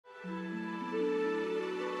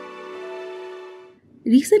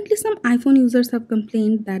Recently, some iPhone users have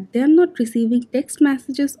complained that they are not receiving text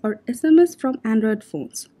messages or SMS from Android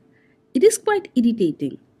phones. It is quite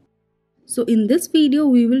irritating. So in this video,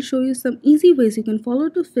 we will show you some easy ways you can follow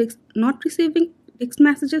to fix not receiving text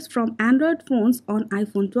messages from Android phones on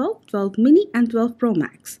iPhone 12, 12 mini and 12 Pro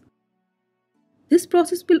Max. This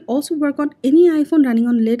process will also work on any iPhone running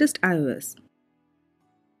on latest iOS.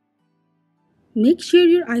 Make sure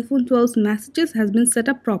your iPhone 12's messages has been set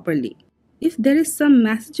up properly. If there is some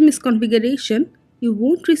message misconfiguration, you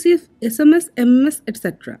won't receive SMS, MMS,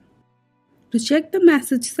 etc. To check the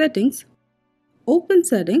message settings, open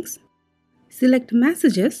Settings, select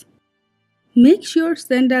Messages, make sure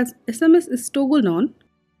Send as SMS is toggled on.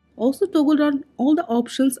 Also toggle on all the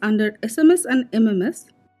options under SMS and MMS.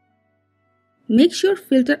 Make sure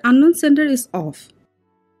Filter Unknown Sender is off.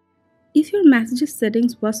 If your messages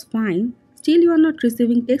settings was fine, still you are not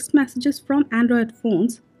receiving text messages from Android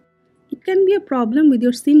phones, it can be a problem with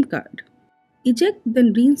your SIM card. Eject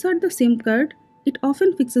then reinsert the SIM card, it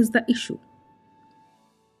often fixes the issue.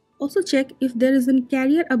 Also check if there is a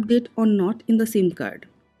carrier update or not in the SIM card.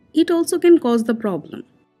 It also can cause the problem.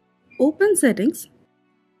 Open Settings,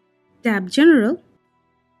 tap General,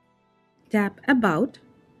 tap About.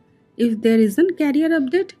 If there isn't carrier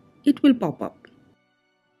update, it will pop up.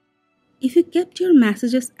 If you kept your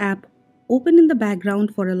Messages app open in the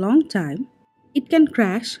background for a long time, it can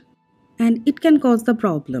crash and it can cause the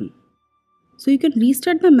problem. So you can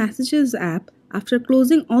restart the Messages app after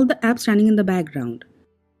closing all the apps running in the background.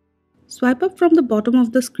 Swipe up from the bottom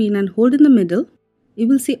of the screen and hold in the middle. You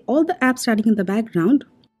will see all the apps running in the background.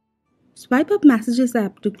 Swipe up Messages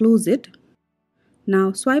app to close it.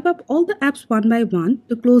 Now swipe up all the apps one by one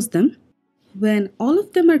to close them. When all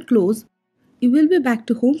of them are closed, you will be back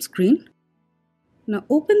to home screen. Now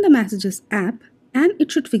open the Messages app and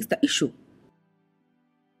it should fix the issue.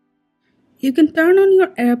 You can turn on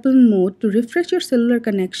your airplane mode to refresh your cellular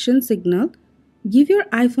connection signal, give your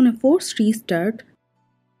iPhone a forced restart.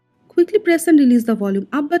 Quickly press and release the volume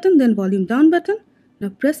up button, then volume down button. Now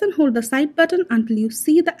press and hold the side button until you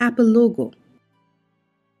see the Apple logo.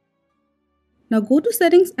 Now go to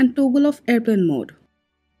Settings and toggle off airplane mode.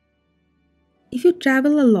 If you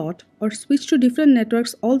travel a lot or switch to different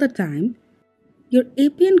networks all the time, your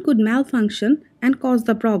APN could malfunction and cause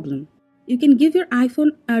the problem. You can give your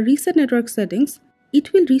iPhone a reset network settings.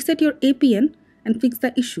 It will reset your APN and fix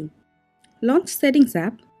the issue. Launch Settings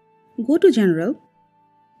app, go to General,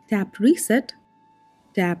 tap Reset,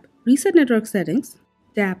 tap Reset Network Settings,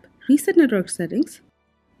 tap Reset Network Settings.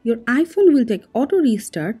 Your iPhone will take auto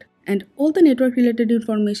restart and all the network related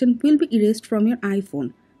information will be erased from your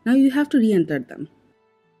iPhone. Now you have to re-enter them.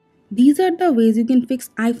 These are the ways you can fix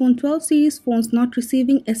iPhone 12 series phones not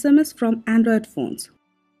receiving SMS from Android phones.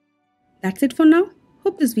 That's it for now.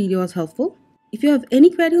 Hope this video was helpful. If you have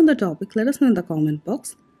any query on the topic, let us know in the comment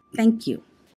box. Thank you.